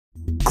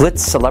Glitz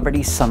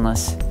Celebrity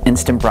Sunless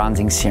Instant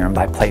Bronzing Serum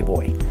by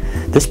Playboy.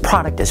 This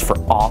product is for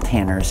all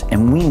tanners,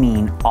 and we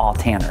mean all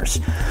tanners.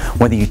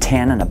 Whether you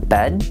tan in a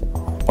bed,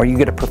 or you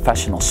get a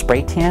professional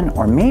spray tan,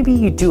 or maybe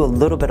you do a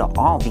little bit of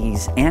all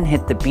these and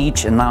hit the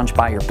beach and lounge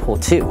by your pool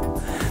too.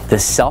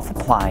 This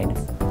self-applied,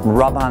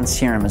 rub-on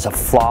serum is a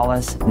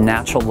flawless,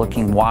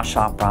 natural-looking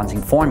wash-off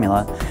bronzing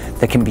formula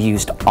that can be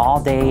used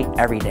all day,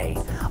 every day,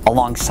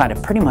 alongside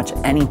of pretty much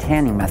any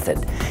tanning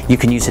method. You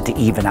can use it to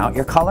even out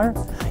your color.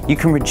 You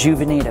can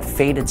rejuvenate a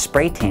faded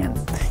spray tan.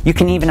 You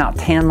can even out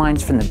tan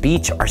lines from the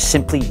beach, or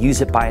simply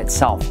use it by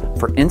itself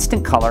for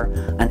instant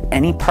color on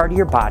any part of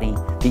your body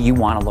that you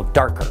want to look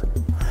darker.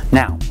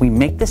 Now, we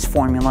make this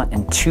formula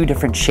in 2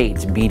 different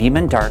shades, medium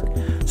and dark,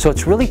 so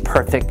it's really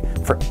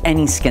perfect for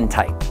any skin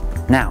type.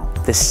 Now,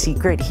 the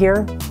secret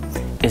here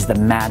is the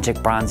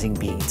magic bronzing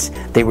beads.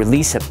 They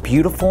release a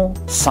beautiful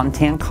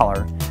suntan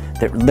color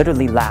that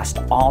literally lasts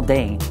all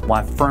day,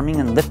 while firming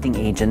and lifting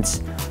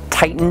agents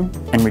tighten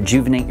and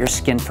rejuvenate your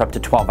skin for up to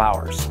 12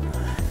 hours.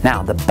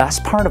 Now, the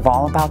best part of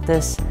all about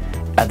this,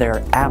 there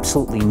are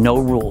absolutely no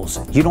rules.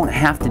 You don't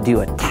have to do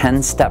a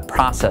 10-step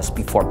process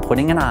before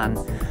putting it on.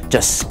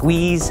 Just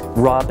squeeze,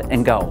 rub,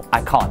 and go.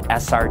 I call it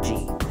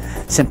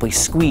SRG. Simply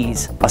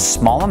squeeze a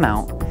small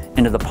amount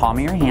into the palm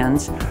of your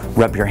hands,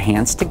 rub your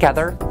hands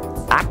together,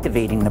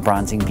 activating the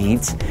bronzing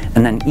beads,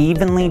 and then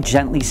evenly,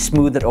 gently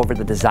smooth it over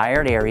the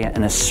desired area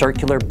in a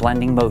circular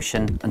blending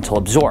motion until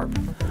absorbed.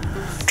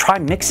 Try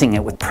mixing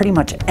it with pretty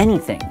much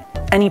anything.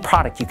 Any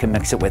product you can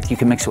mix it with. You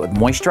can mix it with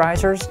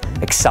moisturizers,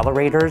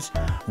 accelerators,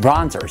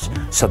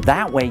 bronzers, so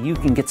that way you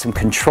can get some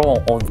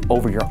control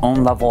over your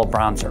own level of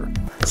bronzer.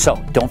 So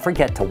don't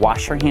forget to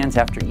wash your hands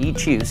after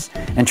each use,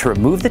 and to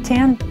remove the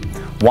tan,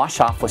 wash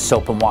off with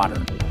soap and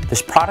water.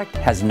 This product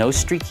has no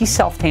streaky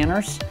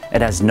self-tanners,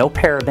 it has no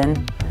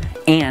paraben,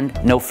 and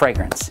no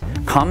fragrance.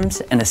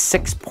 Comes in a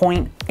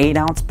 6.8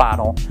 ounce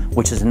bottle,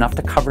 which is enough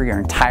to cover your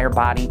entire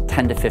body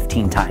 10 to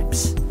 15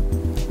 times.